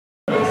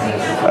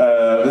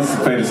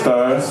Play the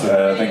Stars.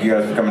 Thank you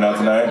guys for coming out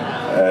tonight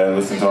and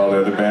listening to all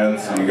the other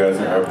bands. You guys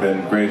have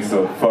been great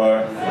so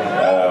far.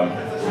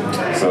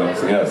 So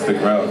yeah, stick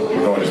around.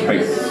 We're going to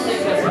space.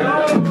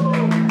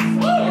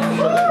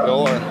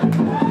 Going.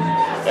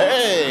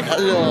 Hey,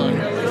 how's it going?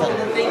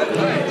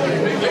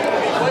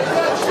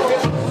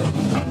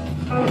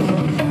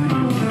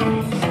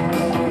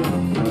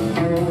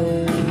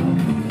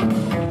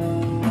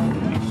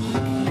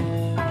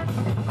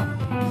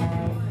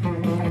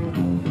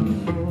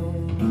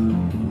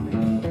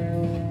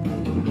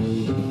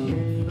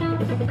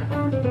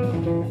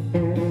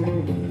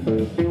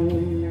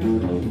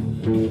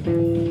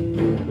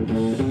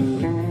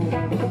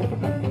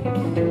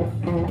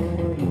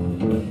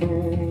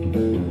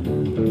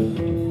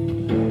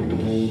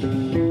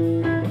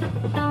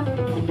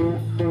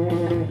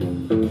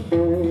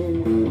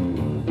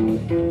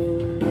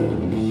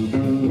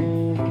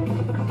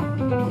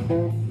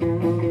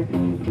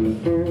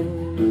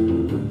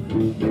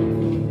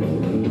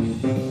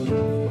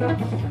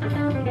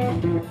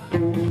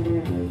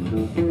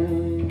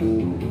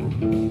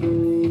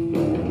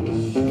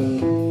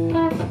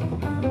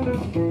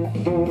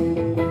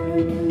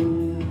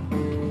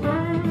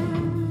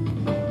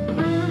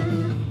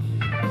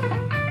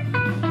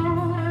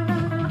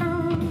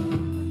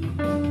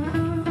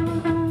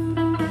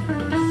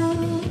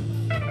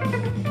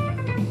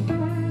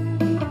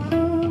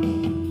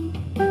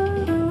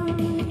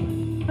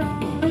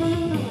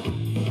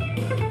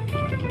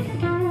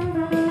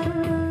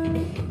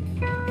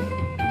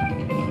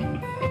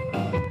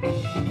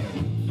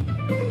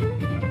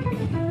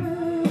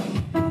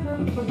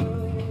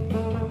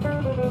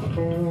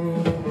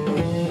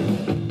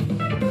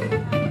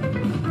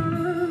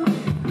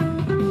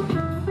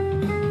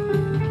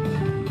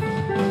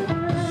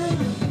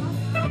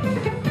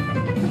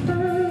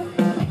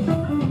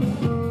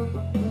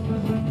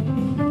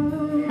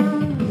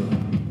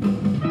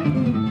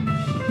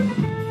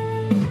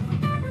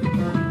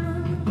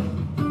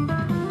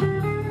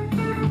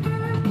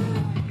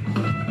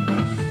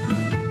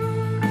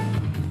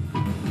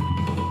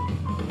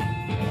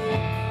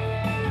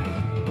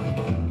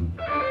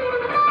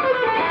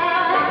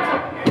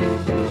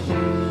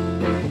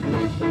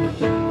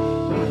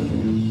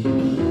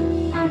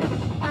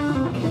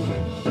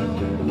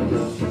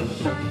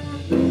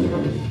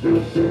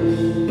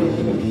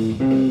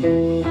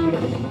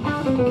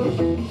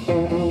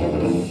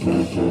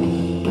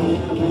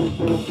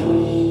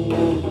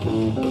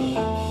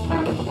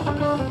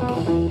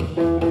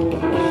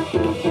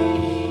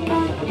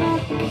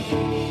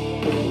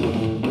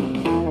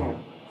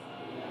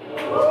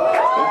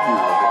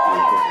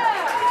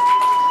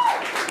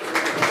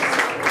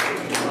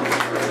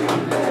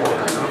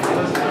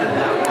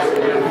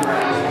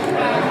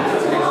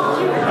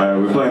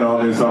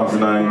 Songs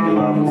tonight, new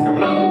album's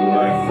coming out in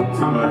like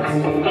 2 months,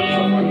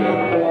 something like that.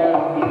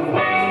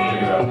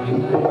 Check it out.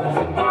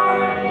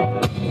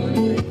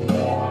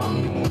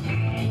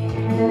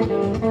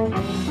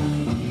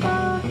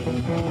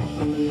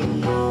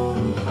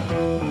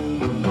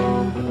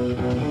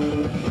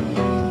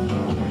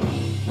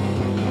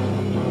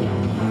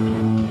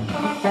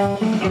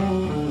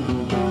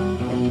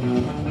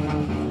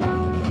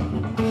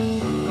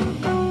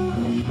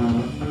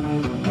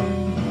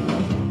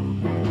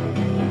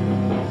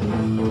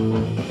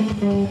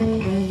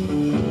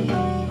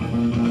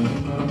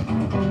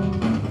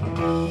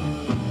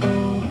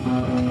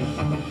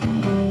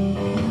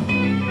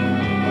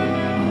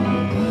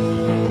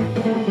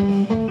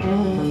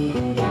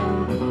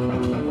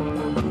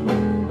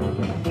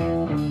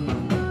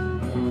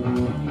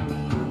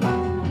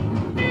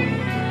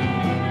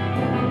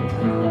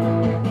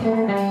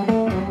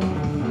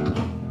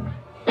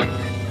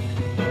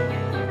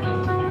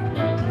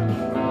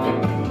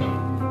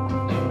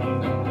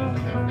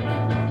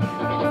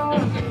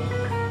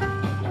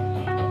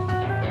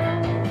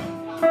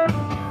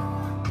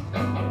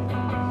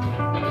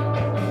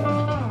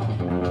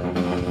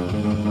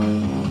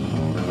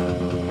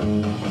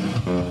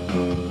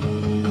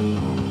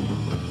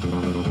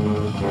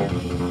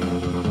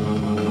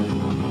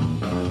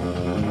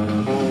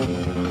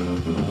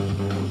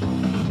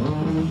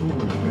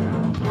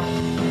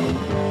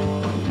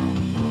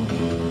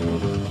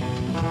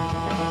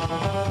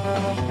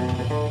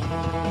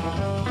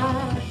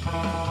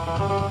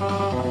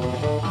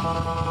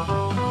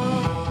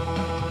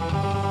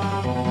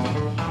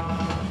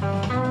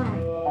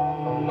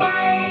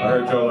 I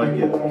heard y'all like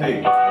it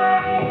thick,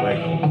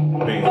 like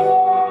bass.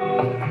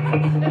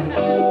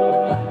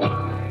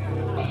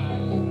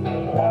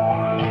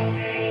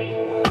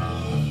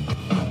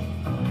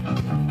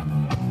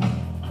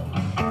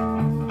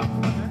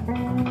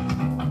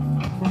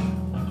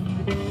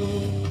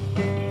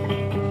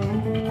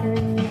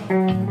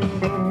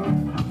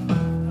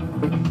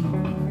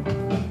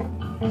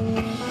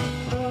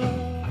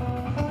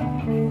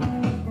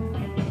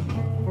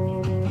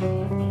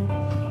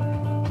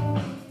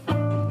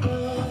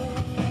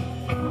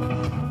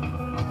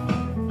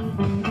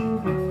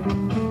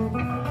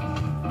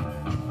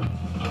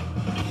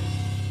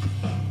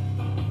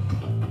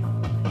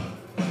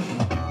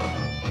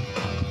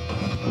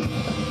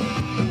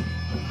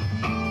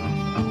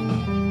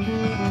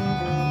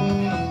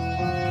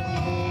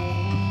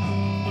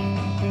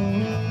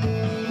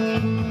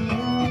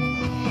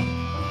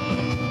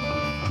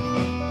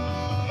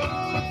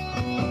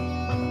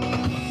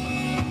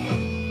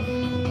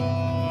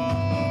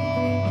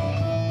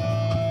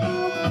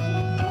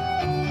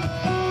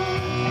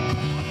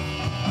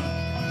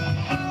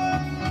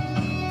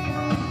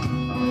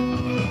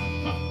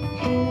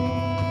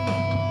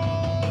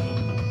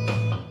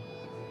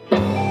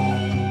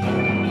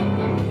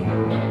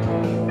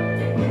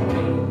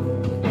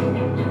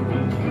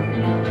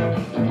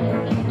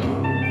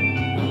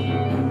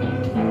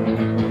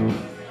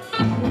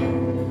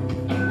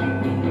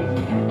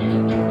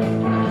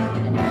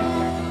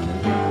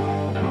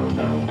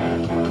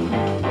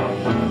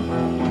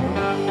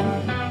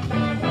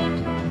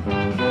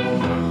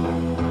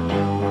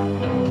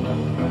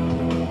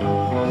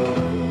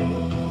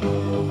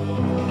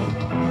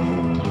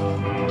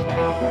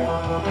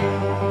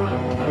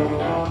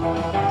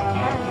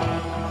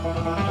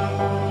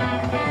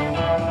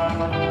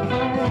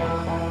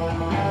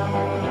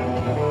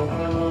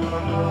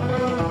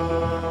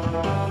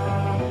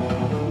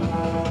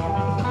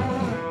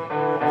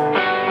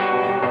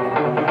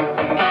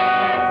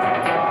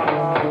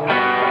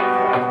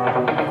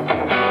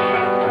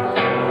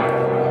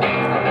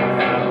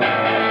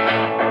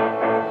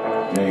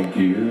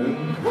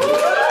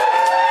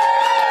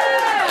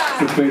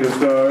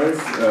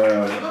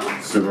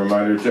 Just a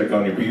reminder, check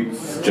on your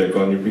peeps, check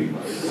on your peeps.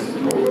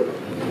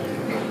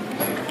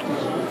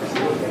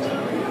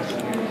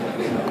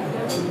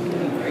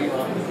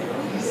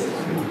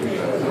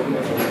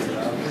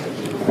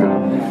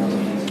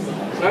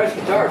 Nice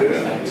guitar,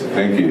 dude.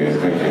 Thank you,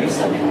 thank you,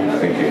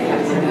 thank you.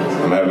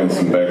 I'm having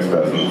some back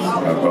spasms,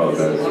 I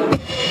apologize.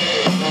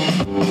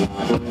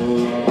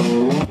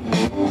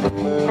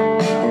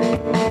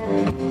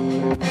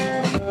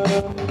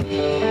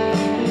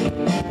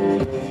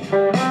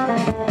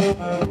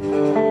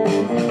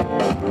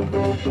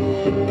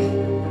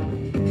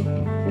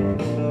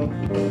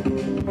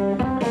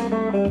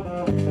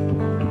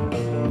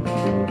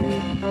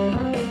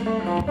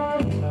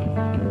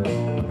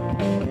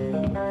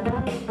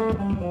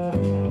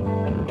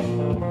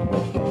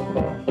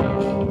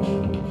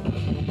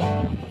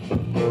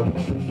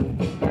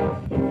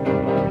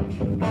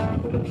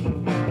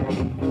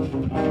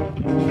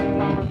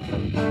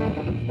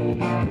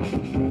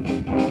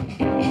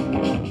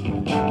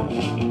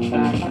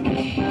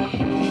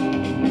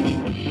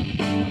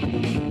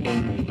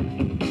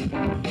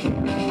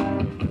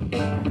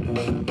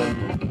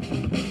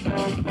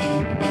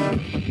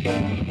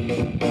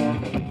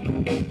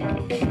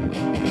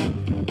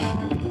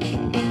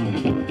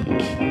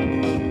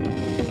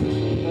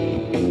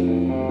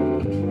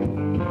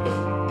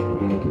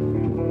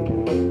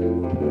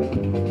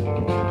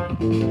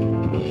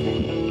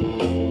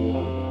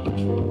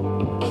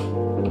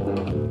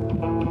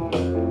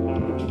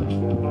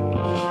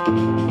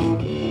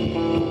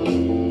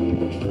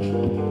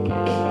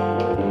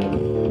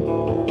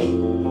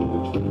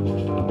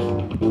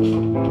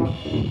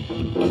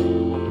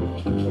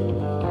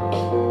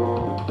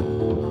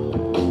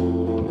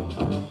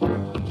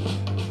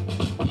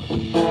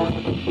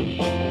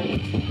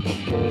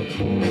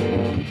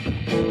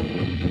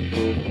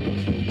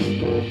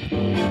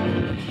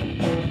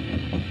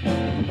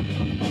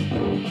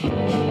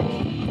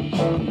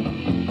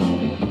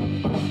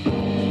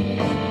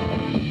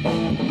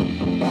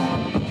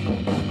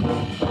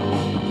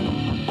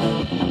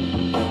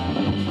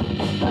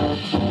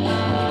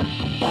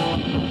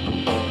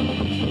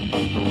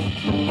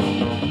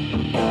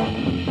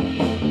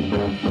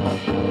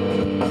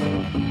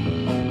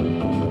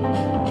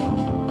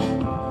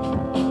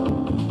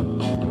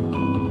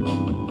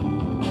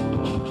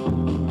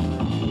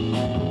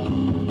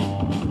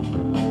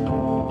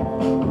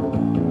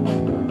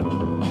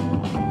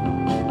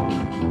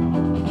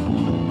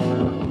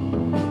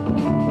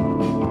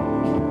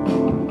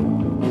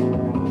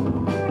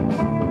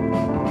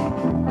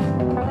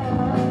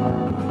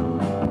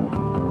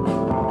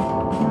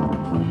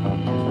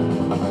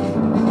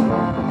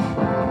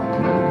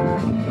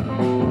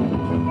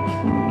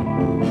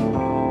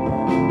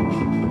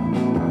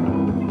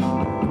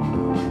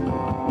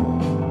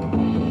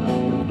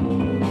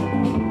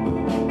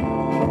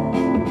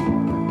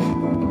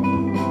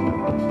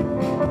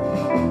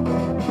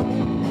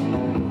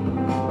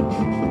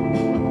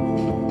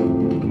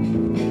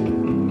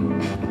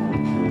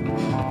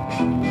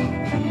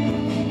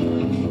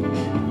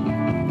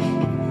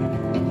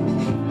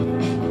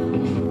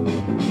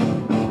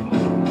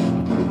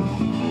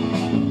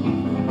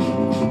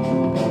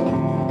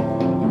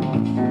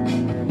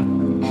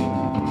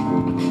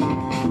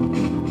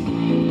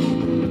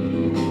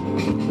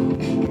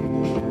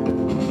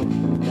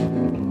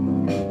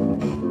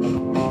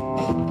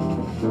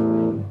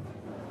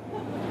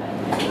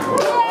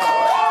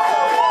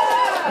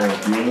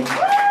 Thank you.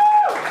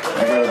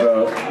 I got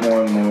about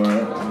one more.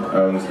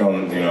 I'm just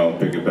gonna,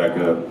 pick it back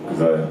up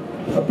because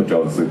I put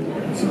y'all to sleep.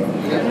 So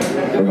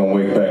we're gonna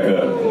wake back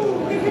up,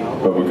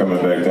 but we're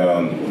coming back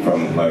down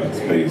from like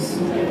space.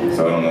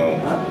 So I don't know,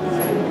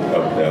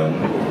 up,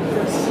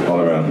 down, all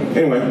around.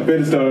 Anyway,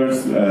 Beta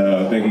Stars.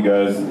 Thank you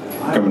guys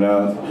for coming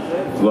out.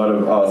 A lot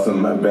of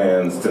awesome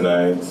bands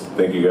tonight.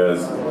 Thank you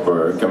guys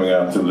for coming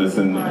out to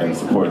listen and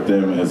support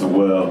them as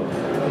well.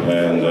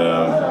 And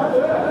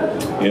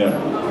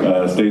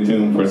stay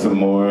tuned for some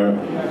more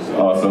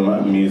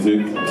awesome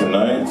music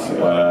tonight.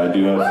 I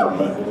do have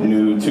some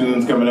new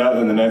tunes coming out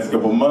in the next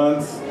couple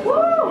months,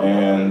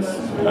 and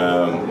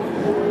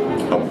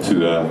hope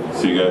to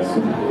see you guys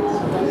soon.